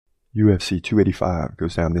UFC 285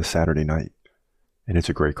 goes down this Saturday night, and it's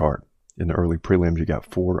a great card. In the early prelims, you got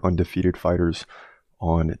 4 undefeated fighters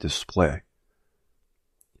on display.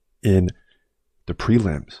 In the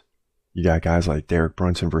prelims, you got guys like Derek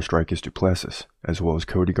Brunson versus Dricus du Plessis, as well as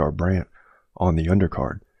Cody Garbrandt on the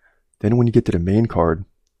undercard. Then when you get to the main card,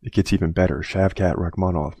 it gets even better. Shavkat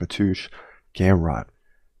Rakhmonov, Mateusz Gamrot,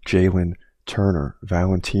 Jalen Turner,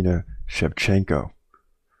 Valentina Shevchenko,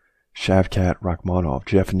 Shavkat Rakhmonov,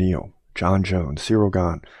 Jeff Neal, John Jones, Cyril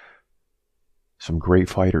Gane. Some great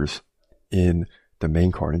fighters in the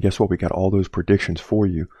main card. And guess what? We got all those predictions for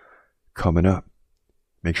you coming up.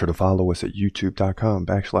 Make sure to follow us at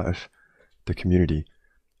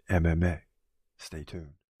youtube.com/thecommunityMMA. Stay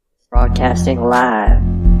tuned. Broadcasting live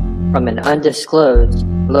from an undisclosed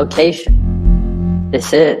location.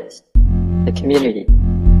 This is The Community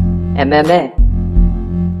MMA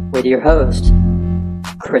with your host,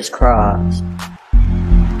 Chris Cross.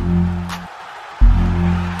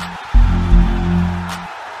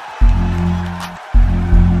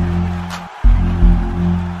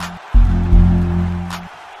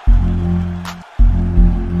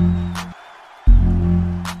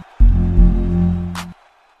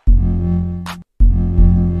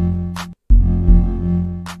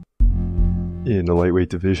 In the lightweight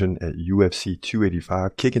division at UFC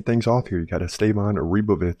 285, kicking things off here, you got Esteban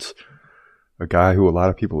Ribovich, a guy who a lot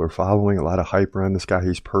of people are following, a lot of hype around this guy.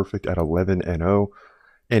 He's perfect at 11-0,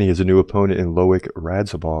 and he has a new opponent in Loic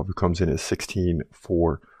Radzhabov, who comes in at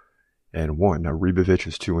 16-4-1. Now Ribovich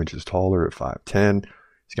is 2 inches taller at 5'10".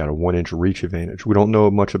 He's got a 1-inch reach advantage. We don't know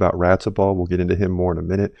much about Radzhabov. We'll get into him more in a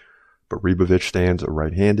minute, but Ribovich stands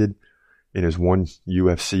right-handed. In his one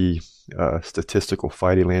UFC statistical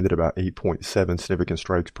fight, he landed about 8.7 significant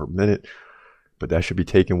strikes per minute, but that should be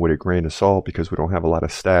taken with a grain of salt because we don't have a lot of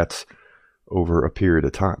stats over a period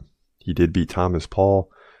of time. He did beat Thomas Paul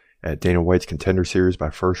at Dana White's Contender Series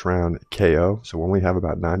by first round KO, so we only have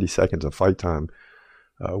about 90 seconds of fight time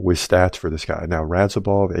with stats for this guy. Now,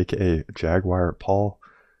 Radzhabov, aka Jaguar Paul,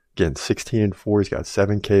 again, 16-4. He's got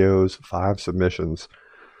 7 KOs, 5 submissions,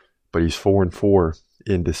 but he's 4-4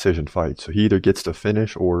 in decision fights. So he either gets to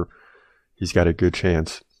finish or he's got a good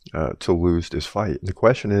chance to lose this fight. And the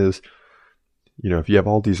question is, if you have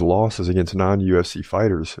all these losses against non-UFC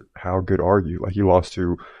fighters, how good are you? Like, he lost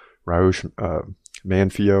to Raush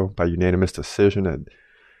Manfio by unanimous decision at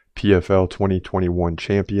PFL 2021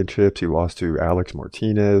 championships. He lost to Alex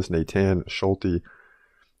Martinez, Nathan Schulte,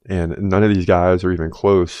 and none of these guys are even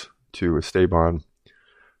close to Esteban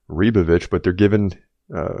Ribovich, but they're given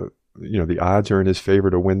the odds are in his favor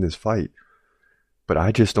to win this fight. But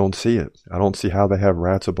I just don't see it. I don't see how they have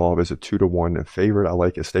Radzhabov as a 2-1 favorite. I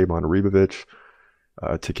like Esteban Ribovich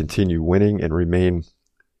to continue winning and remain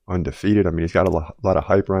undefeated. I mean, he's got a lot of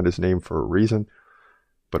hype around his name for a reason,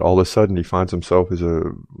 but all of a sudden he finds himself as a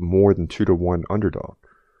more than 2-1 underdog.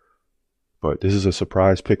 But this is a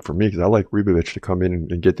surprise pick for me because I like Ribovich to come in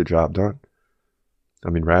and get the job done.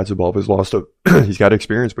 I mean, Radzhabov has lost he's got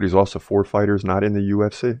experience, but he's lost to 4 fighters not in the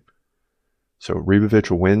UFC. So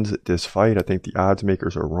Ribovich wins this fight. I think the odds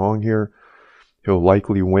makers are wrong here. He'll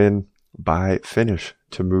likely win by finish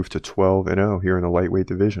to move to 12-0 here in the lightweight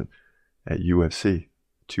division at UFC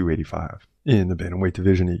 285. In the bantamweight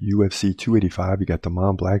division at UFC 285, you got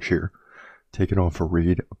Damon Blackshear taking on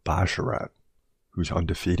Farid Basharat, who's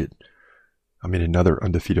undefeated. I mean, another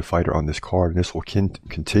undefeated fighter on this card, and this will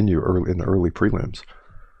continue early in the early prelims,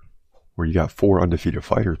 where you got 4 undefeated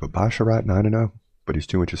fighters, but Basharat 9-0, but he's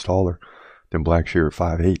 2 inches taller than Blackshear at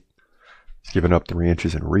 5'8". He's given up 3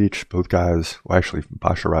 inches in reach. Both guys, well, actually,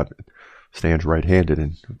 Basharat stands right-handed,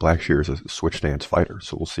 and Blackshear is a switch stance fighter,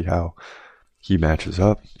 so we'll see how he matches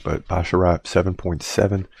up. But Basharat,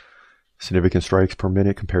 7.7 significant strikes per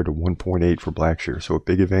minute compared to 1.8 for Blackshear, so a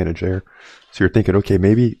big advantage there. So you're thinking, okay,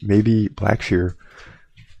 maybe Blackshear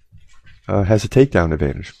has a takedown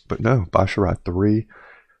advantage, but no, Basharat 3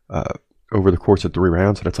 over the course of 3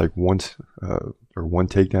 rounds, so that's like one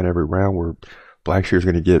takedown every round, where Blackshear is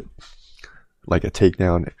going to get like a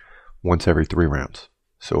takedown once every 3 rounds.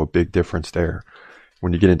 So a big difference there.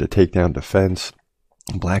 When you get into takedown defense,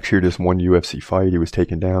 Blackshear just won UFC fight. He was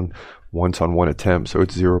taken down once on 1 attempt, so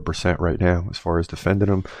it's 0% right now as far as defending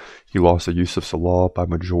him. He lost to Yusuf Salah by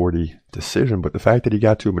majority decision, but the fact that he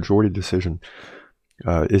got to a majority decision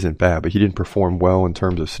isn't bad, but he didn't perform well in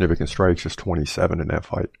terms of significant strikes, just 27 in that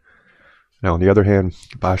fight. Now, on the other hand,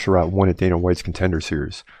 Basharat won at Dana White's Contender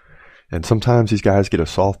Series. And sometimes these guys get a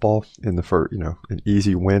softball in the first, an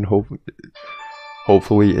easy win,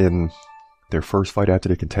 hopefully in their first fight after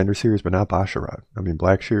the Contender Series, but not Basharat. I mean,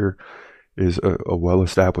 Blackshear is a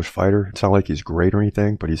well-established fighter. It's not like he's great or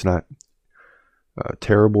anything, but he's not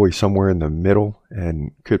terrible. He's somewhere in the middle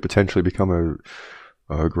and could potentially become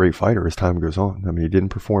a great fighter as time goes on. I mean, he didn't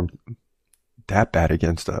perform that bad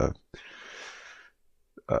against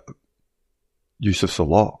Yusuf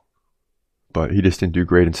Salah, but he just didn't do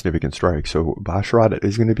great in significant strikes. So Basharat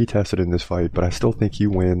is going to be tested in this fight, but I still think he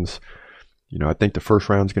wins. You know, I think the first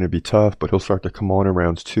round's going to be tough, but he'll start to come on in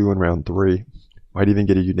rounds 2 and round 3. Might even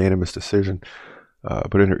get a unanimous decision.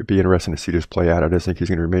 But it'd be interesting to see this play out. I just think he's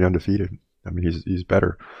going to remain undefeated. I mean, he's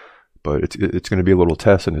better, but it's going to be a little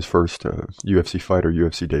test in his first UFC fight or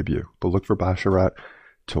UFC debut. But look for Basharat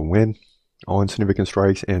to win on significant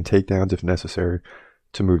strikes and takedowns if necessary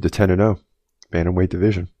to move to 10-0, bantamweight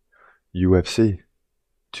division, UFC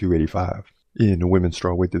 285. In the women's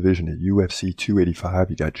strawweight division at UFC 285,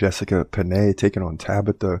 you got Jessica Penne taking on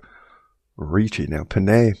Tabitha Ricci. Now,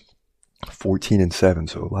 Penne 14-7,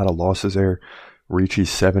 so a lot of losses there. Ricci's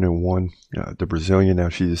 7-1. The Brazilian, now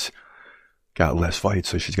she's got less fights,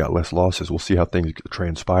 so she's got less losses. We'll see how things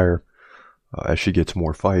transpire as she gets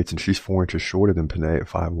more fights, and she's 4 inches shorter than Penne at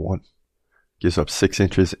 5'1". Gives up 6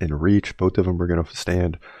 inches in reach. Both of them are going to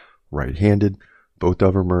stand right-handed. Both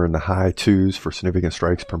of them are in the high 2s for significant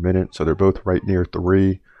strikes per minute, so they're both right near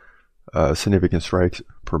 3 significant strikes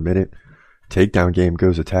per minute. Takedown game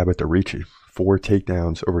goes to Tabitha Ricci. 4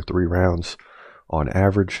 takedowns over 3 rounds on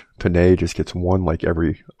average. Penne just gets 1 like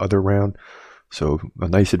every other round. So a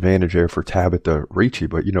nice advantage there for Tabitha Ricci.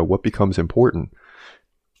 But, you know, what becomes important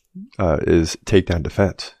is takedown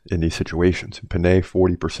defense in these situations. Penne,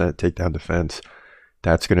 40% takedown defense.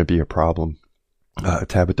 That's going to be a problem.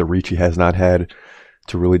 Tabitha Ricci has not had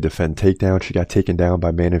to really defend takedown. She got taken down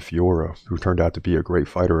by Manon Fiorot, who turned out to be a great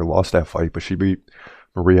fighter and lost that fight, but she beat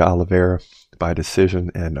Maria Oliveira by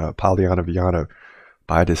decision and Poliana Viana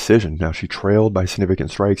by decision. Now, she trailed by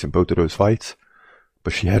significant strikes in both of those fights,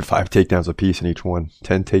 but she had 5 takedowns apiece in each one,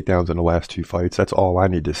 10 takedowns in the last 2 fights. That's all I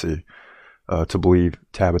need to see to believe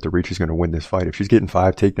Tabitha Ricci is going to win this fight. If she's getting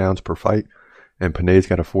 5 takedowns per fight and Penne's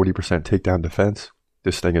got a 40% takedown defense,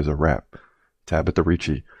 this thing is a wrap. Tabitha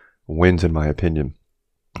Ricci wins, in my opinion,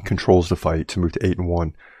 controls the fight to move to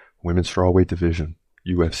 8-1, women's strawweight division,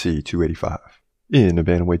 UFC 285. In the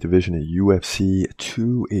bantamweight division at UFC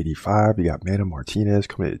 285, you got Mana Martinez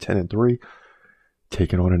coming in at 10-3,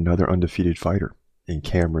 taking on another undefeated fighter in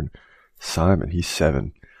Cameron Simon. He's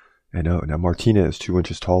 7-0. Now Martinez, 2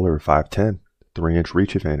 inches taller, 5'10", 3-inch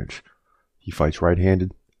reach advantage. He fights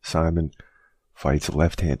right-handed. Simon fights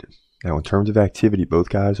left-handed. Now, in terms of activity, both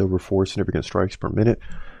guys over 4 significant strikes per minute.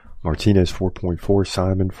 Martinez 4.4,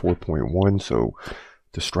 Simon 4.1. So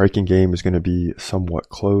the striking game is going to be somewhat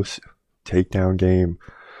close. Takedown game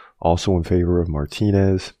also in favor of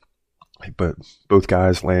Martinez. But both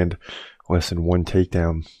guys land less than 1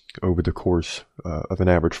 takedown over the course of an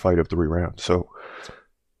average fight of 3 rounds. So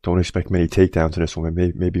don't expect many takedowns in this one.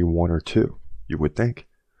 Maybe 1 or 2, you would think,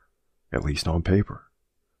 at least on paper.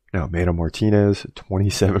 Now, Mana Martinez,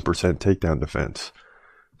 27% takedown defense.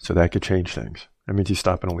 So that could change things. That means he's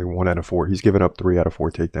stopping only 1 out of 4. He's given up 3 out of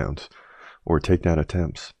 4 takedowns or takedown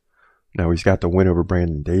attempts. Now, he's got the win over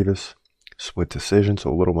Brandon Davis. Split decision,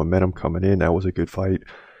 so a little momentum coming in. That was a good fight.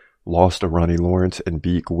 Lost to Ronnie Lawrence and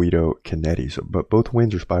beat Guido Canetti. So, but both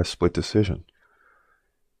wins are by a split decision.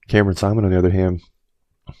 Cameron Simon, on the other hand,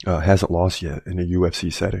 hasn't lost yet in a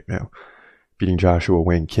UFC setting now. Beating Joshua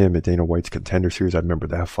Wayne Kim at Dana White's Contender Series. I remember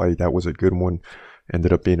that fight. That was a good one.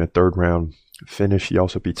 Ended up being a 3rd round finish. He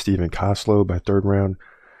also beat Steven Koslow by 3rd round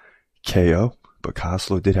KO. But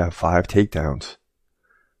Koslow did have 5 takedowns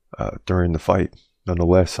during the fight.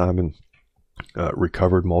 Nonetheless, Simon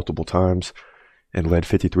recovered multiple times and led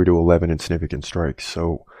 53-11 in significant strikes.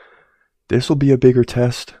 So this will be a bigger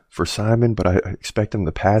test for Simon, but I expect him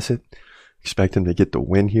to pass it. Expect him to get the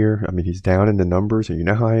win here. I mean, he's down in the numbers, and you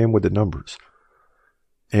know how I am with the numbers.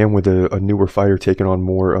 And with a newer fighter taking on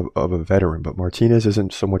more of a veteran. But Martinez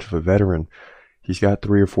isn't so much of a veteran. He's got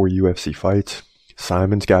 3 or 4 UFC fights.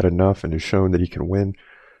 Simon's got enough and has shown that he can win.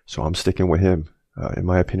 So I'm sticking with him, in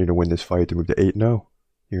my opinion, to win this fight to move to 8-0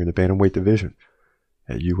 here in the bantamweight division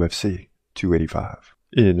at UFC 285.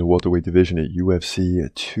 In the welterweight division at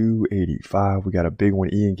UFC 285, we got a big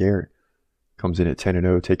one. Ian Garrett comes in at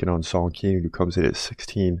 10-0, taking on Song King, who comes in at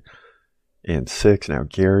 16-6. Now,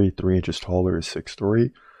 Gary, 3 inches taller, is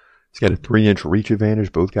 6'3". He's got a 3-inch reach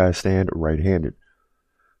advantage. Both guys stand right-handed.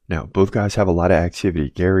 Now, both guys have a lot of activity.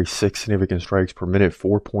 Gary, 6 significant strikes per minute,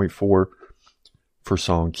 4.4 for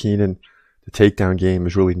Song Keenan. The takedown game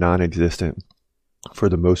is really non-existent for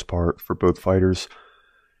the most part for both fighters.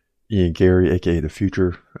 Ian Gary, a.k.a. The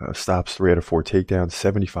Future, stops 3 out of 4 takedowns,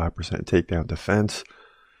 75% takedown defense.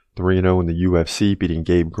 3-0 in the UFC, beating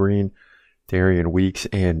Gabe Green, Darian Weeks,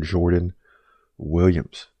 and Jordan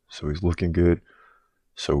Williams. So he's looking good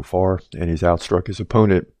so far, and he's outstruck his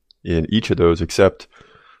opponent in each of those except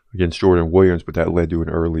against Jordan Williams, but that led to an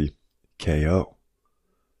early KO.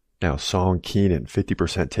 Now, Song Keenan, 50%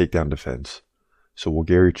 takedown defense. So will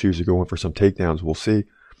Gary choose to go in for some takedowns? We'll see.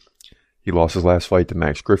 He lost his last fight to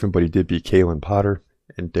Max Griffin, but he did beat Kalen Potter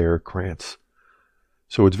and Derek Krantz.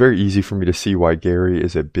 So it's very easy for me to see why Gary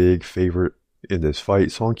is a big favorite in this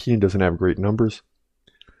fight. Song Keenan doesn't have great numbers,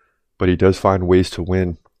 but he does find ways to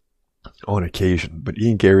win on occasion. But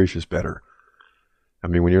Ian Gary's just better. I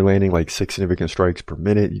mean, when you're landing like 6 significant strikes per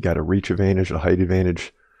minute, you got a reach advantage, a height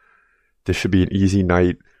advantage. This should be an easy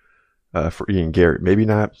night for Ian Gary. Maybe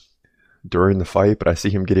not during the fight, but I see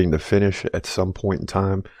him getting the finish at some point in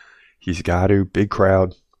time. He's got to. Big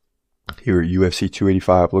crowd here at UFC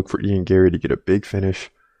 285. Look for Ian Gary to get a big finish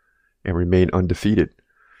and remain undefeated.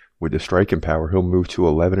 With the striking power, he'll move to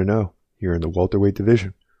 11-0 here in the welterweight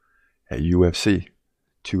division at UFC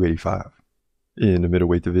 285. In the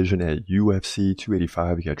middleweight division at UFC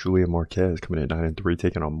 285, you got Julian Marquez coming in at 9-3,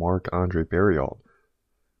 taking on Marc-Andre Barriault,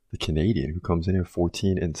 the Canadian, who comes in at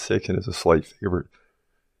 14-6 and is a slight favorite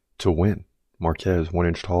to win. Marquez 1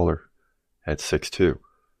 inch taller at 6'2".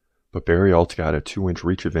 But Barriault's got a 2-inch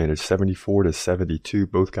reach advantage, 74-72.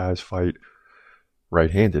 Both guys fight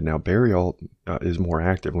right-handed. Now, Barriault is more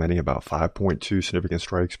active, landing about 5.2 significant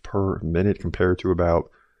strikes per minute compared to about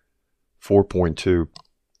 4.2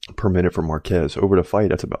 per minute for Marquez. Over the fight,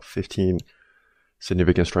 that's about 15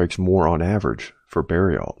 significant strikes more on average for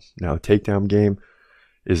Barriault. Now, the takedown game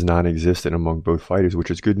is non-existent among both fighters, which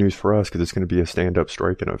is good news for us because it's going to be a stand-up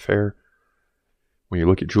striking affair. When you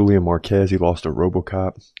look at Julian Marquez, he lost to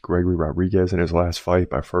RoboCop Gregory Rodriguez in his last fight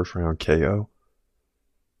by first-round KO.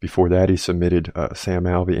 Before that, he submitted Sam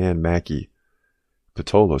Alvey and Maki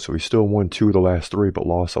Pitolo, so he still won 2 of the last 3, but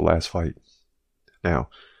lost the last fight. Now,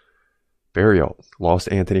 Barriault lost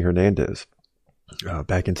Anthony Hernandez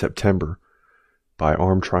back in September by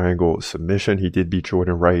arm triangle submission. He did beat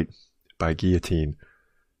Jordan Wright by guillotine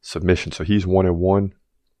submission, so he's 1-1,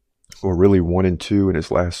 or really 1-2 in his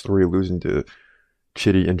last 3, losing to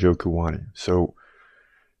Chidi and Joe Kuwani. So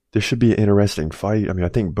this should be an interesting fight. I mean, I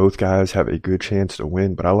think both guys have a good chance to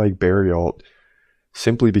win, but I like Barriault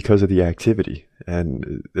simply because of the activity.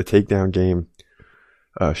 And the takedown game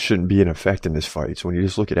shouldn't be in effect in this fight. So when you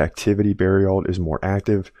just look at activity, Barriault is more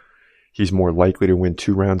active. He's more likely to win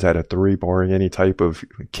 2 rounds out of 3, barring any type of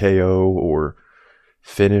KO or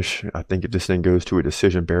finish. I think if this thing goes to a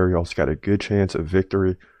decision, Barriault's got a good chance of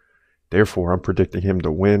victory. Therefore, I'm predicting him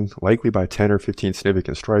to win, likely by 10 or 15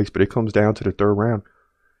 significant strikes, but it comes down to the 3rd round.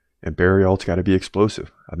 And Barriault's got to be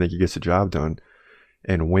explosive. I think he gets the job done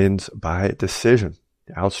and wins by decision,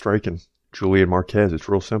 outstriking Julian Marquez. It's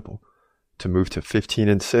real simple to move to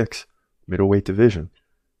 15-6, middleweight division,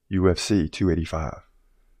 UFC 285.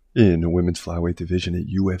 In the women's flyweight division at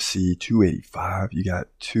UFC 285, you got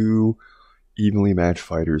 2 evenly matched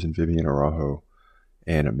fighters in Vivian Araujo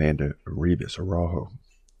and Amanda Ribas. Araujo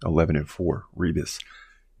 11-4, Ribas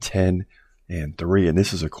 10-3, and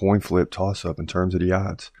this is a coin flip toss-up in terms of the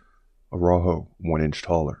odds. Araujo 1 inch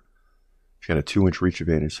taller. She's got a 2-inch reach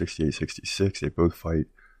advantage, 68-66. They both fight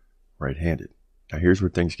right-handed. Now here's where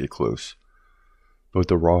things get close.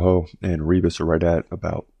 Both Araujo and Ribas are right at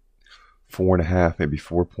about 4.5, maybe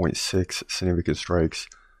 4.6 significant strikes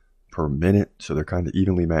per minute, so they're kind of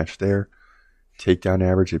evenly matched there. Takedown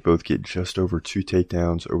average, they both get just over 2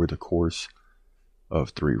 takedowns over the course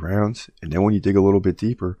of 3 rounds. And then when you dig a little bit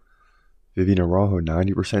deeper, Vivian Araujo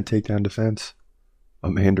 90% takedown defense,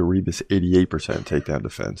 Amanda Ribas 88% takedown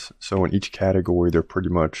defense. So in each category, they're pretty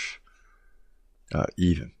much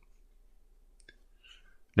even.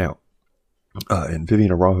 Now, in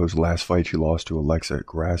Vivian Araujo's last fight, she lost to Alexa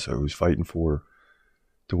Grasso, who's fighting for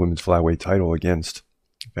the women's flyweight title against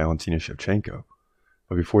Valentina Shevchenko.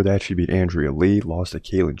 But before that, she beat Andrea Lee, lost to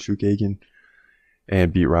Caitlin Chukagian,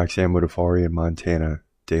 and beat Roxanne Modaffari and Montana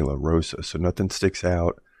De La Rosa. So nothing sticks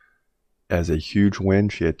out as a huge win.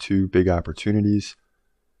 She had 2 big opportunities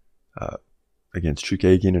against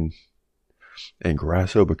Chukagian and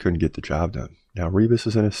Grasso, but couldn't get the job done. Now, Ribas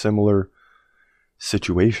is in a similar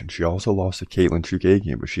situation. She also lost to Caitlin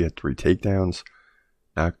Chukagian, but she had 3 takedowns,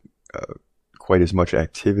 not quite as much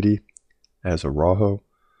activity as Araujo.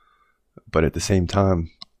 But at the same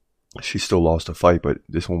time, she still lost a fight, but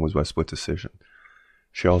this one was by split decision.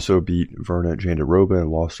 She also beat Verna Jandiroba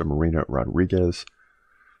and lost to Marina Rodriguez.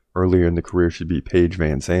 Earlier in the career, she beat Paige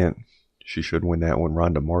Van Zandt. She should win that one.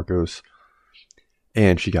 Ronda Marcos.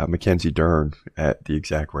 And she got Mackenzie Dern at the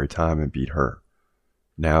exact right time and beat her.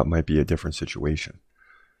 Now it might be a different situation.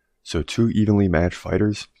 So 2 evenly matched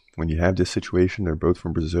fighters. When you have this situation, they're both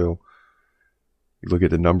from Brazil. You look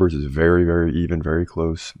at the numbers, it's very, very even, very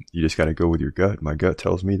close. You just got to go with your gut. My gut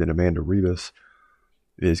tells me that Amanda Ribas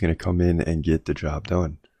is going to come in and get the job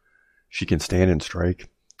done. She can stand and strike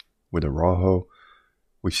with Araujo.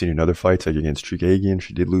 We've seen in other fights, like against Chukagian,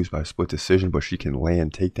 she did lose by a split decision, but she can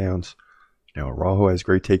land takedowns. Now, Araujo has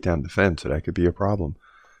great takedown defense, so that could be a problem,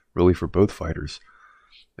 really, for both fighters.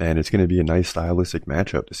 And it's going to be a nice stylistic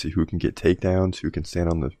matchup to see who can get takedowns, who can stand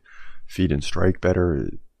on the feet and strike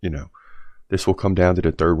better. This will come down to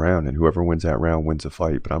the third round, and whoever wins that round wins the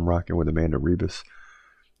fight. But I'm rocking with Amanda Ribas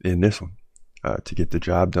in this one to get the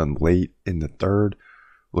job done late in the third.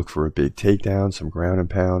 Look for a big takedown, some ground and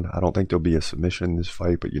pound. I don't think there'll be a submission in this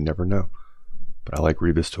fight, but you never know. But I like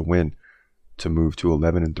Ribas to win, to move to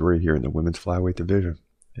 11-3 here in the women's flyweight division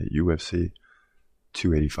at UFC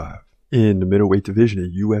 285. In the middleweight division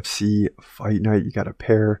at UFC Fight Night, you got a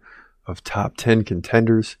pair of top 10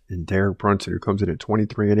 contenders in Derek Brunson, who comes in at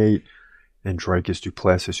 23-8, and Dricus du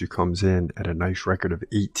Plessis, who comes in at a nice record of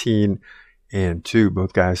 18-2.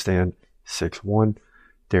 Both guys stand 6'1".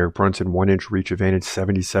 Derek Brunson, 1-inch reach advantage,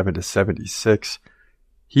 77-76.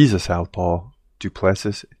 He's a southpaw. Du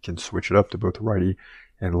Plessis can switch it up to both righty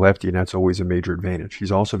and lefty, and that's always a major advantage.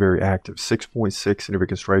 He's also very active, 6.6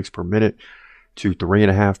 significant strikes per minute to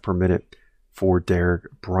 3.5 per minute for Derek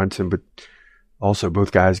Brunson. But also,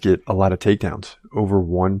 both guys get a lot of takedowns, over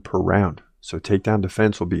 1 per round. So takedown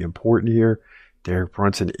defense will be important here. Derek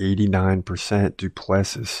Brunson, 89%. Du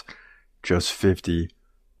Plessis, just 50%.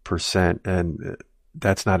 And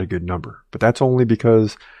that's not a good number. But that's only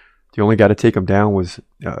because the only guy to take him down was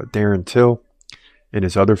Darren Till. In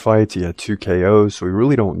his other fights, he had 2 KOs, so we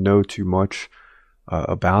really don't know too much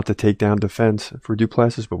about the takedown defense for Du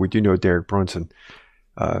Plessis, but we do know Derek Brunson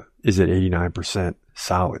is at 89%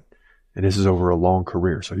 solid, and this is over a long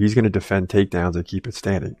career. So he's going to defend takedowns and keep it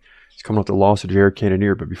standing. He's coming off the loss of Jared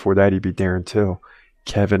Cannonier, but before that he beat Darren Till,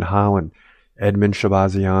 Kevin Holland, Edmund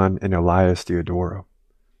Shabazian, and Elias Theodoro.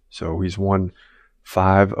 So he's won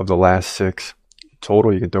 5 of the last 6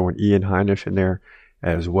 total. You can throw an Ian Heinisch in there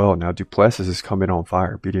as well. Now, Du Plessis is coming on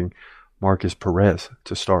fire, beating Marcus Perez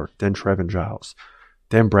to start, then Trevin Giles,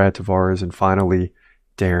 then Brad Tavares, and finally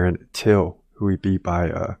Darren Till, who he beat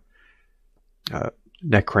by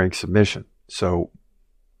neck crank submission. So,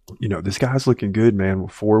 this guy's looking good, man,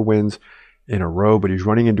 with 4 wins in a row, but he's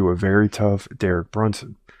running into a very tough Derek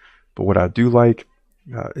Brunson. But what I do like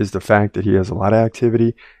is the fact that he has a lot of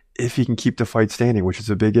activity if he can keep the fight standing, which is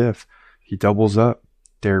a big if. He doubles up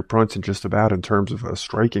Derek Brunson just about in terms of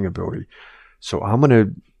striking ability. So I'm going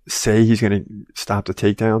to say he's going to stop the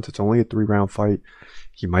takedowns. It's only a 3-round fight.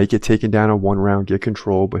 He might get taken down in 1 round, get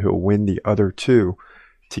control, but he'll win the other 2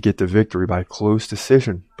 to get the victory by close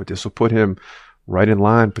decision. But this will put him right in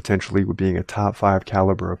line potentially with being a top 5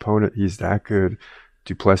 caliber opponent. He's that good.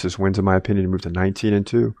 Du Plessis wins, in my opinion, to move to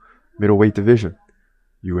 19-2. Middleweight division,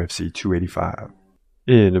 UFC 285.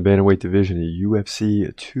 In the bantamweight division,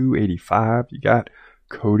 UFC 285, you got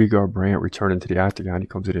Cody Garbrandt returning to the octagon. He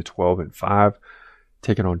comes in at 12-5,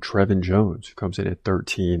 taking on Trevin Jones, who comes in at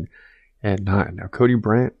 13-9. Now,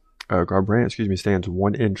 Garbrandt, stands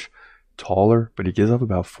 1 inch taller, but he gives up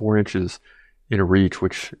about 4 inches in reach,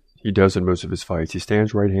 which he does in most of his fights. He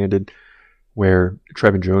stands right-handed, where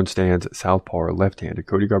Trevin Jones stands southpaw or left-handed.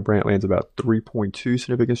 Cody Garbrandt lands about 3.2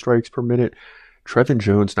 significant strikes per minute. Trevin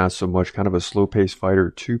Jones, not so much, kind of a slow-paced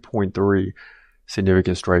fighter, 2.3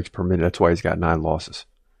 significant strikes per minute. That's why he's got 9 losses.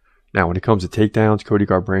 Now, when it comes to takedowns, Cody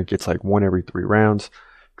Garbrandt gets like 1 every 3 rounds.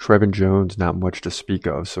 Trevin Jones, not much to speak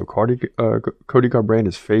of. So Cody Garbrandt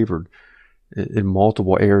is favored in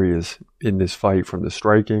multiple areas in this fight, from the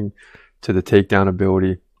striking to the takedown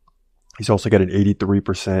ability. He's also got an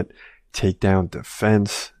 83% takedown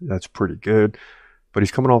defense. That's pretty good. But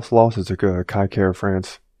he's coming off losses to Kai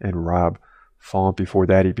Kara-France and Rob Font. Before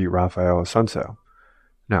that, he beat Rafael Assunção.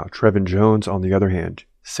 Now, Trevin Jones, on the other hand,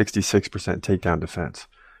 66% takedown defense.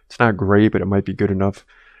 It's not great, but it might be good enough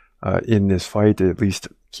in this fight to at least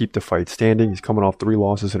keep the fight standing. He's coming off 3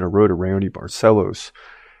 losses in a row to Raoni Barcelos,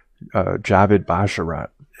 Javid Basharat,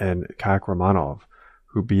 and Kak Romanov,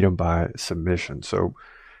 who beat him by submission. So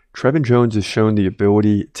Trevin Jones has shown the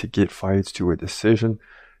ability to get fights to a decision,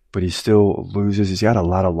 but he still loses. He's got a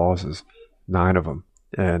lot of losses, 9 of them.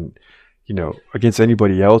 And, against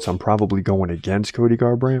anybody else, I'm probably going against Cody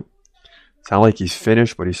Garbrandt. It's not like he's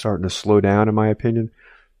finished, but he's starting to slow down, in my opinion.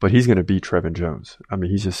 But he's going to beat Trevin Jones. I mean,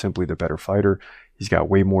 he's just simply the better fighter. He's got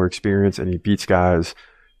way more experience, and he beats guys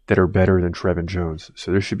that are better than Trevin Jones.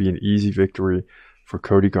 So there should be an easy victory for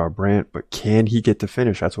Cody Garbrandt. But can he get the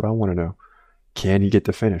finish? That's what I want to know. Can he get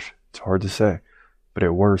the finish? It's hard to say. But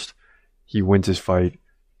at worst, he wins his fight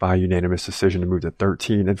by unanimous decision to move to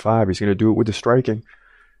 13-5. He's going to do it with the striking.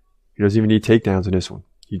 He doesn't even need takedowns in this one.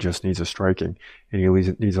 He just needs a striking, and he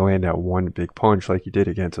needs to land that one big punch like he did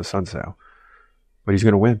against a Sunsao. But he's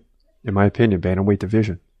going to win, in my opinion, bantamweight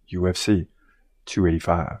division, UFC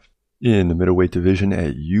 285. In the middleweight division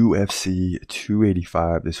at UFC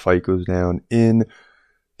 285, this fight goes down in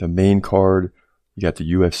the main card. You got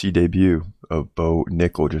the UFC debut of Bo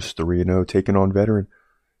Nickel, just 3-0, taking on veteran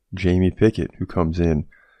Jamie Pickett, who comes in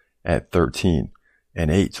at 13-8.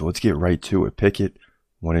 So let's get right to it. Pickett,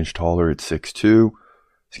 1 inch taller at 6'2".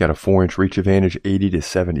 He's got a 4-inch reach advantage,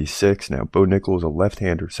 80-76. Now, Bo Nickel is a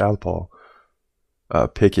left-hander, southpaw.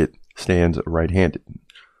 Pickett stands right-handed.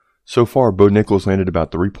 So far, Bo Nickel's landed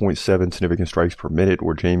about 3.7 significant strikes per minute,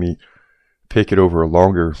 where Jamie Pickett over a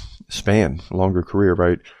longer span, longer career,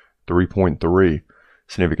 right? 3.3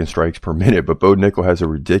 significant strikes per minute. But Bo Nickel has a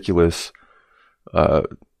ridiculous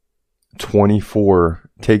 24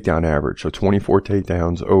 takedown average. So 24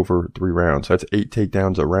 takedowns over 3 rounds. That's 8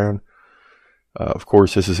 takedowns a round. Of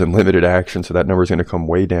course, this is in limited action, so that number is going to come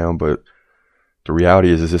way down. But the reality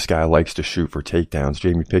is this guy likes to shoot for takedowns.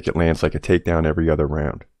 Jamie Pickett lands like a takedown every other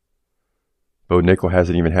round. Bo Nickel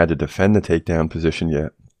hasn't even had to defend the takedown position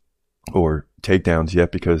yet, or takedowns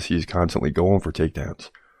yet, because he's constantly going for takedowns.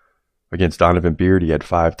 Against Donovan Beard, he had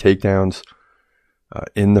 5 takedowns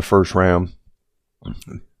in the first round.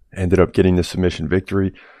 Ended up getting the submission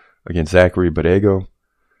victory against Zachary Borrego.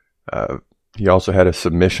 He also had a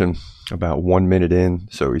submission about 1 minute in,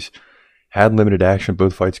 so he's had limited action.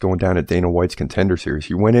 Both fights going down at Dana White's Contender Series.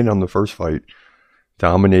 He went in on the first fight,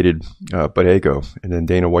 dominated Borrego, and then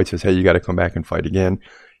Dana White says, hey, you got to come back and fight again.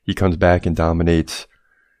 He comes back and dominates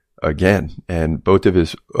again, and both of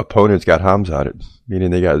his opponents got Hamzatted,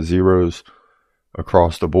 meaning they got zeros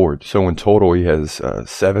across the board. So in total, he has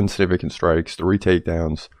 7 significant strikes, 3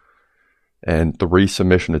 takedowns, and 3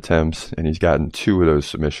 submission attempts, and he's gotten 2 of those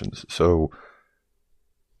submissions. So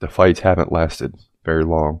the fights haven't lasted very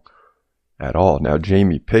long at all. Now,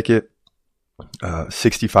 Jamie Pickett,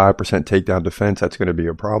 65% takedown defense, that's going to be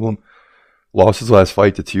a problem. Lost his last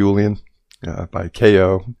fight to Tulian by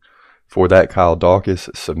KO. For that, Kyle Dawkins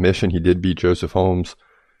submission. He did beat Joseph Holmes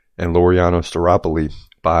and Laureano Staropoli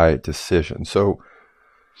by decision. So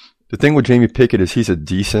the thing with Jamie Pickett is he's a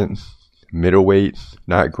decent middleweight,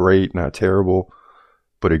 not great, not terrible,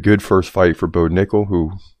 but a good first fight for Bo Nickel,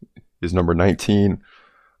 who is number 19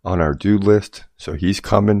 on our dude list. So he's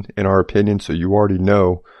coming, in our opinion. So you already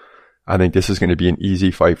know, I think this is going to be an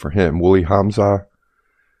easy fight for him. Will he Hamza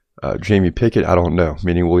Jamie Pickett? I don't know.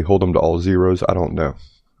 Meaning, will he hold him to all zeros? I don't know.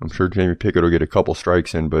 I'm sure Jamie Pickett will get a couple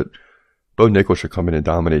strikes in, but Bo Nickel should come in and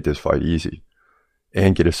dominate this fight easy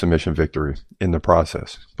and get a submission victory in the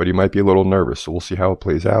process. But he might be a little nervous, so we'll see how it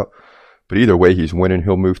plays out. But either way, he's winning.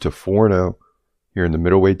 He'll move to 4-0 here in the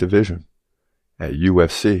middleweight division at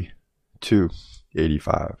UFC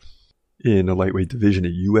 285. In the lightweight division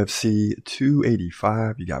at UFC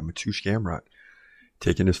 285, you got Mateusz Gamrot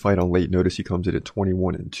taking this fight on late notice. He comes in at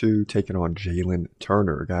 21-2, taking on Jalen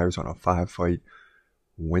Turner, a guy who's on a 5-fight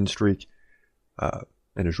win streak,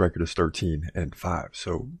 and his record is 13-5.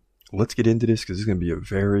 So let's get into this, because this is going to be a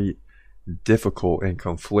very difficult and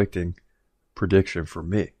conflicting prediction for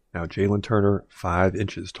me. Now, Jalen Turner, 5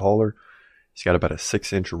 inches taller. He's got about a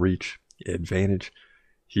 6-inch reach advantage.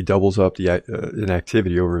 He doubles up the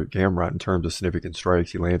inactivity over Gamrot in terms of significant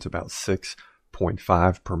strikes. He lands about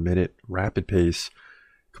 6.5 per minute rapid pace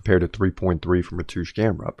compared to 3.3 from Mateusz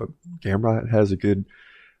Gamrot. But Gamrot has a good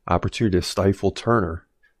opportunity to stifle Turner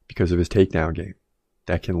because of his takedown game.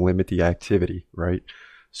 That can limit the activity, right?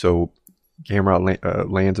 So Gamrot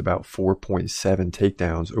lands about 4.7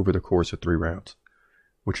 takedowns over the course of 3 rounds,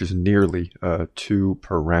 which is nearly 2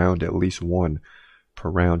 per round, at least 1 per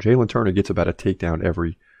round. Jalen Turner gets about a takedown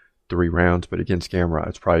every 3 rounds, but against Gamrot,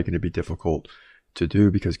 it's probably going to be difficult to do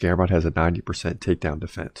because Gamrot has a 90% takedown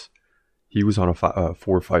defense. He was on a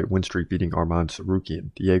 4-fight win streak, beating Arman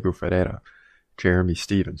Sarukian, Diego Ferreira, Jeremy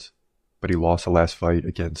Stevens, but he lost the last fight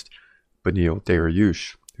against Beneil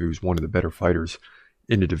Dariush, who's one of the better fighters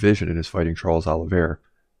in the division and is fighting Charles Oliveira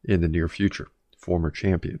in the near future, former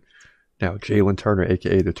champion. Now, Jalen Turner,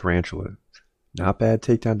 a.k.a. the Tarantula, not bad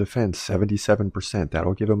takedown defense, 77%.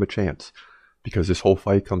 That'll give him a chance because this whole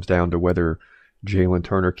fight comes down to whether Jalen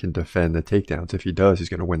Turner can defend the takedowns. If he does, he's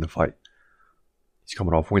going to win the fight. He's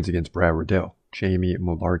coming off wins against Brad Riddell, Jamie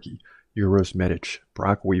Mularkey, Uros Medic,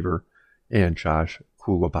 Brock Weaver, and Josh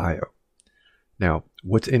Kulabayo. Now,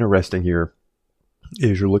 what's interesting here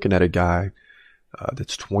is you're looking at a guy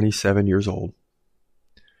that's 27 years old,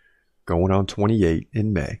 going on 28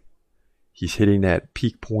 in May. He's hitting that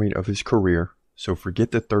peak point of his career. So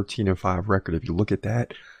forget the 13-5 record. If you look at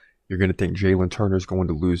that, you're going to think Jalen Turner's going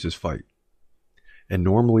to lose this fight. And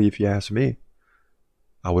normally, if you ask me,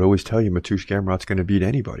 I would always tell you Mateusz Gamrot's going to beat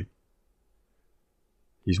anybody.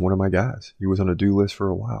 He's one of my guys. He was on a do list for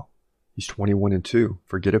a while. He's 21-2.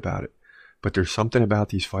 Forget about it. But there's something about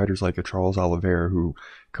these fighters like a Charles Oliveira who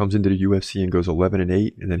comes into the UFC and goes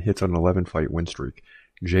 11-8 and then hits on an 11-fight win streak.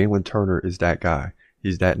 Jalen Turner is that guy.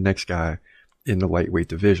 He's that next guy in the lightweight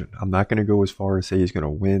division. I'm not going to go as far as say he's going to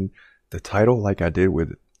win the title like I did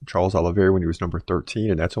with Charles Oliveira when he was number 13,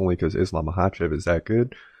 and that's only because Islam Makhachev is that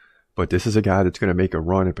good. But this is a guy that's going to make a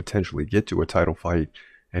run and potentially get to a title fight,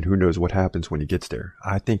 and who knows what happens when he gets there.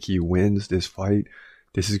 I think he wins this fight.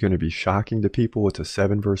 This is going to be shocking to people. It's a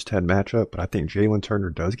 7 versus 10 matchup, but I think Jalen Turner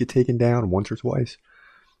does get taken down once or twice,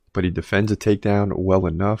 but he defends a takedown well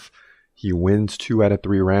enough. He wins 2 out of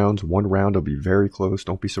 3 rounds. 1 round will be very close.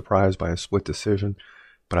 Don't be surprised by a split decision,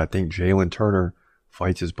 but I think Jalen Turner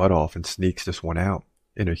fights his butt off and sneaks this one out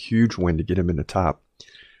in a huge win to get him in the top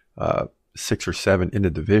 6 or 7 in the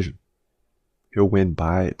division. He'll win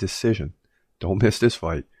by decision. Don't miss this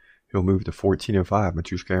fight. He'll move to 14-5.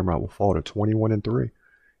 Mateusz Gamrot will fall to 21-3.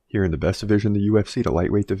 Here in the best division in the UFC, the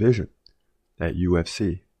lightweight division, at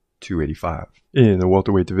UFC 285. In the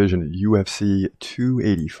welterweight division at UFC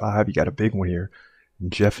 285, you got a big one here.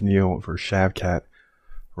 Geoff Neal versus Shavkat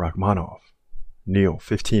Rakhmonov. Neal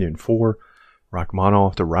 15-4.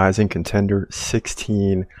 Rakhmonov, the rising contender,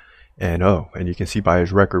 16-0. And you can see by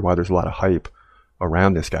his record why there's a lot of hype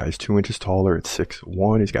around this guy. He's 2 inches taller at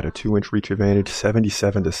 6'1". He's got a 2-inch reach advantage,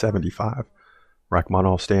 77-75.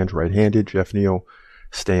 Rakhmonov stands right-handed. Geoff Neal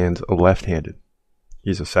stands left-handed.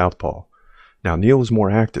 He's a southpaw. Now, Neal is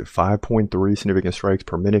more active, 5.3 significant strikes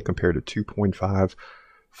per minute compared to 2.5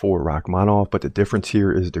 for Rakhmonov, but the difference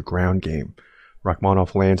here is the ground game.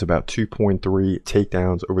 Rakhmonov lands about 2.3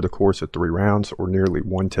 takedowns over the course of 3 rounds, or nearly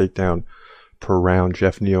 1 takedown per round.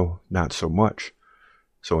 Geoff Neal, not so much.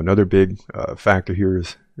 So another big factor here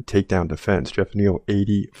is takedown defense. Geoff Neal,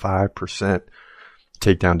 85%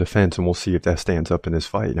 takedown defense, and we'll see if that stands up in this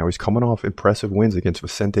fight. Now, he's coming off impressive wins against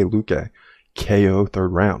Vicente Luque, KO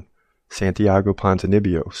 3rd round. Santiago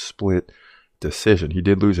Ponzinibbio, split decision. He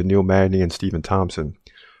did lose to Neil Magny and Stephen Thompson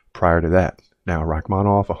prior to that. Now,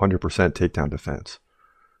 Rakhmonov, 100% takedown defense.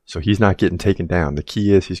 So he's not getting taken down. The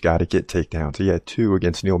key is he's got to get takedowns. He had 2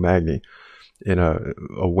 against Neil Magny in a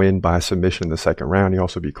win by submission in the 2nd round. He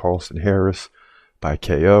also beat Carlston Harris by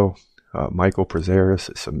KO. Michael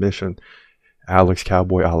Prazeres, submission. Alex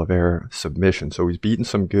Cowboy Oliveira, submission. So he's beaten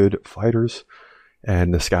some good fighters,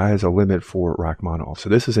 and the sky is a limit for Rakhmonov. So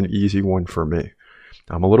this is an easy one for me.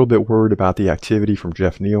 I'm a little bit worried about the activity from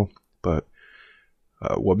Geoff Neal, but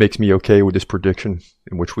what makes me okay with this prediction,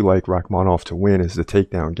 in which we like Rakhmonov to win, is the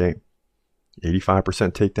takedown game.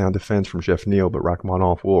 85% takedown defense from Geoff Neal, but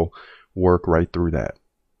Rakhmonov will work right through that.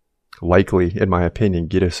 Likely, in my opinion,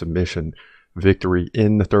 get a submission victory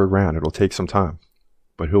in the 3rd round. It'll take some time,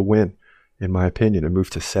 but he'll win, in my opinion, and move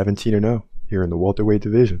to 17-0 here in the welterweight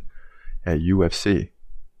division at UFC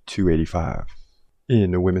 285.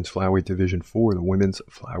 In the women's flyweight division for the women's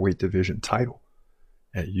flyweight division title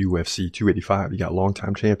at UFC 285, you got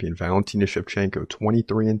longtime champion Valentina Shevchenko,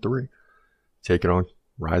 23-3, taking on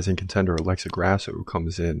rising contender Alexa Grasso, who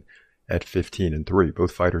comes in at 15-3.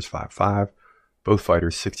 Both fighters 5'5", both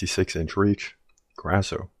fighters 66-inch reach.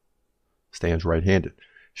 Grasso stands right-handed.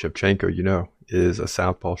 Shevchenko, is a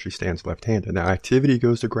southpaw. She stands left-handed. Now, activity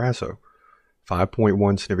goes to Grasso.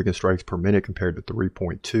 5.1 significant strikes per minute compared to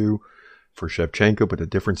 3.2 for Shevchenko, but the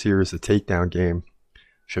difference here is the takedown game.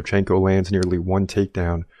 Shevchenko lands nearly 1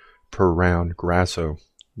 takedown per round. Grasso,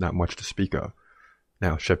 not much to speak of.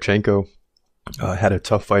 Now, Shevchenko had a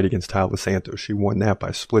tough fight against Taila Santos. She won that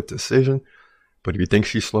by split decision, but if you think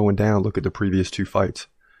she's slowing down, look at the previous 2 fights.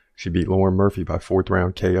 She beat Lauren Murphy by 4th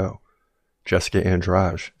round KO. Jessica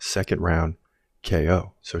Andrade, 2nd round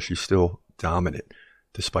KO. So she's still dominant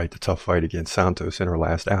despite the tough fight against Santos in her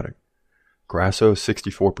last outing. Grasso,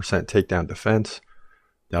 64% takedown defense.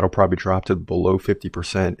 That'll probably drop to below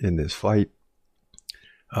 50% in this fight.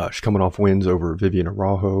 She's coming off wins over Vivian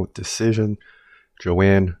Araujo, decision.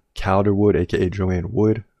 Joanne Calderwood, a.k.a. Joanne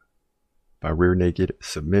Wood, by rear naked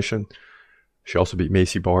submission. She also beat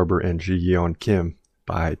Macy Barber and Ji Yeon Kim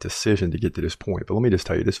by decision to get to this point. But let me just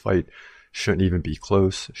tell you, this fight shouldn't even be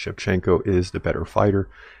close. Shevchenko is the better fighter.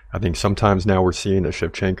 I think sometimes now we're seeing that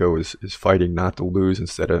Shevchenko is fighting not to lose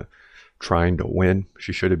instead of trying to win.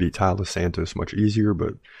 She should have beat Taila Santos much easier,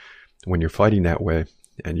 but when you're fighting that way,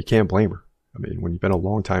 and you can't blame her. I mean, when you've been a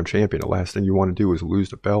long-time champion, the last thing you want to do is lose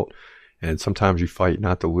the belt, and sometimes you fight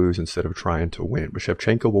not to lose instead of trying to win. But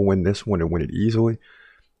Shevchenko will win this one and win it easily.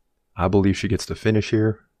 I believe she gets the finish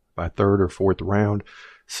here by 3rd or 4th round.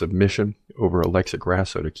 submission over Alexa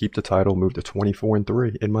Grasso to keep the title, move to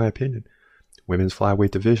 24-3, in my opinion. Women's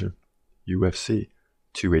flyweight division, UFC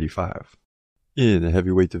 285. In the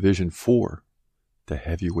heavyweight division for the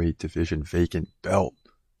heavyweight division vacant belt.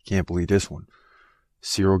 Can't believe this one.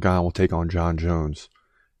 Gane will take on Jon Jones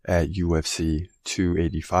at UFC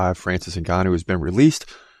 285. Francis Ngannou has been released,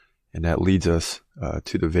 and that leads us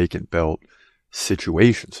to the vacant belt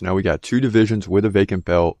situation. So now we got two divisions with a vacant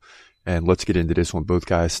belt, and let's get into this one. Both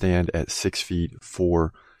guys stand at 6 feet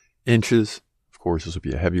 4 inches. Of course, this will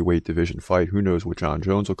be a heavyweight division fight. Who knows what Jon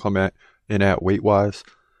Jones will come in at weight-wise.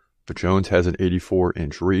 But Jones has an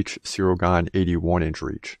 84-inch reach, Gane 81-inch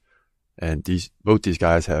reach. And both these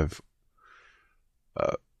guys have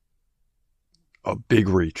a big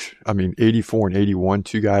reach. I mean, 84 and 81,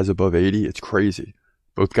 two guys above 80, it's crazy.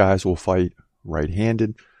 Both guys will fight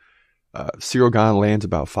right-handed. Gane lands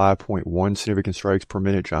about 5.1 significant strikes per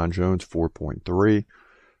minute. Jon Jones, 4.3.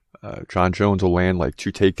 Jon Jones will land like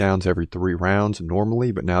 2 takedowns every 3 rounds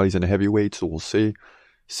normally, but now he's in a heavyweight, so we'll see.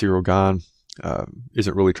 Gane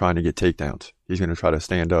isn't really trying to get takedowns. He's going to try to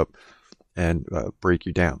stand up and break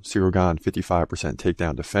you down. Gane, 55%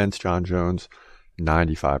 takedown defense. Jon Jones,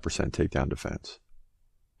 95% takedown defense.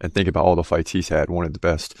 And think about all the fights he's had. One of the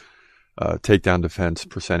best takedown defense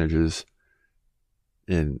percentages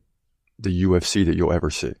in the UFC that you'll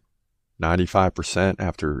ever see. 95%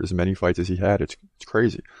 after as many fights as he had. It's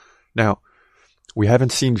crazy. Now, we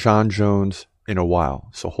haven't seen Jon Jones in a while,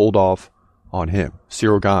 so hold off on him.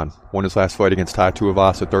 Gane won his last fight against Tai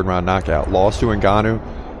Tuivasa, 3rd round knockout. Lost to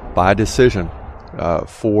Ngannou by decision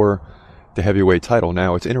for the heavyweight title.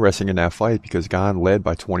 Now, it's interesting in that fight because Gane led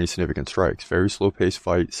by 20 significant strikes. Very slow-paced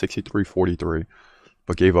fight, 63-43,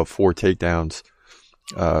 but gave up 4 takedowns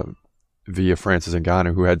via Francis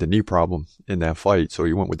Ngannou, who had the knee problem in that fight. So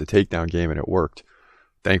he went with the takedown game, and it worked,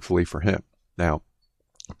 thankfully for him. Now,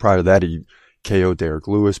 prior to that, he KO'd Derek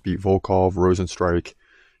Lewis, beat Volkov, Rosenstrike,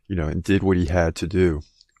 and did what he had to do,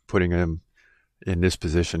 putting him in this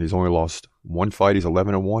position. He's only lost 1 fight. He's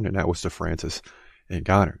 11-1, and that was to Francis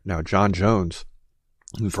Ngannou. Now, Jon Jones,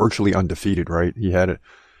 virtually undefeated, right? He had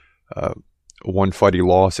a 1 fight he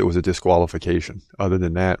lost. It was a disqualification. Other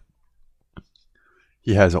than that,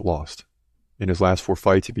 he hasn't lost. In his last 4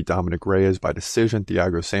 fights, he beat Dominic Reyes by decision,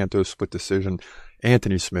 Thiago Santos split decision,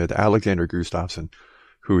 Anthony Smith, Alexander Gustafsson,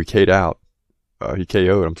 who he KO'd,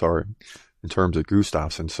 in terms of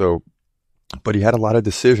Gustafsson. So, but he had a lot of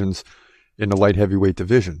decisions in the light heavyweight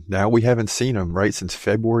division. Now we haven't seen him, right, since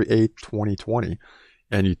February 8th, 2020.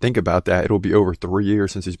 And you think about that, it'll be over 3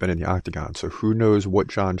 years since he's been in the octagon. So who knows what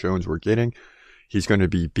Jon Jones we're getting. He's going to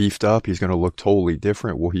be beefed up. He's going to look totally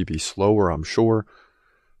different. Will he be slower? I'm sure.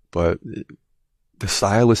 But the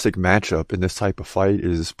stylistic matchup in this type of fight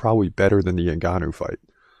is probably better than the Ngannou fight,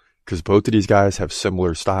 because both of these guys have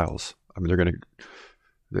similar styles. I mean,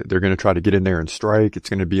 they're going to try to get in there and strike. It's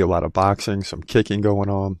going to be a lot of boxing, some kicking going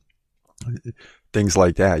on, things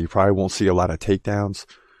like that. You probably won't see a lot of takedowns.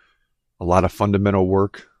 A lot of fundamental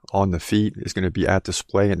work on the feet is going to be at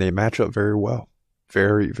display, and they match up very well.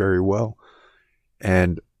 Very, very well.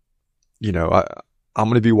 And, I'm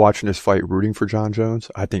going to be watching this fight rooting for Jon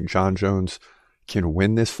Jones. I think Jon Jones can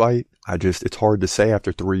win this fight. It's hard to say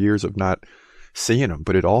after 3 years of not seeing him,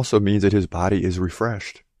 but it also means that his body is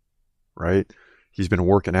refreshed, right? He's been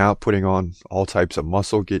working out, putting on all types of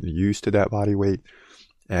muscle, getting used to that body weight.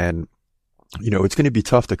 And, it's going to be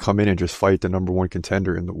tough to come in and just fight the number 1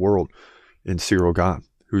 contender in the world in Gane,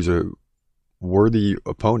 who's a worthy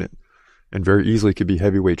opponent and very easily could be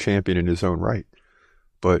heavyweight champion in his own right.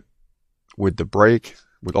 But with the break,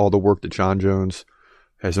 with all the work that Jon Jones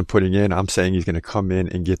has been putting in, I'm saying he's going to come in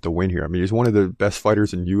and get the win here. I mean, he's one of the best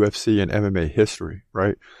fighters in UFC and MMA history,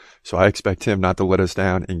 right? So I expect him not to let us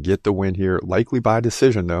down and get the win here, likely by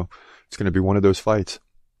decision, though. It's going to be one of those fights,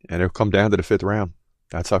 and it'll come down to the 5th round.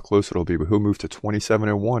 That's how close it'll be. But he'll move to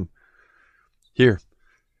 27-1 here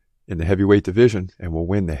in the heavyweight division, and will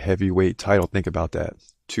win the heavyweight title. Think about that.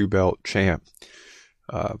 2-belt champ,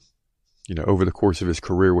 over the course of his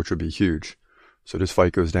career, which would be huge. So this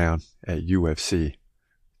fight goes down at UFC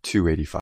 285.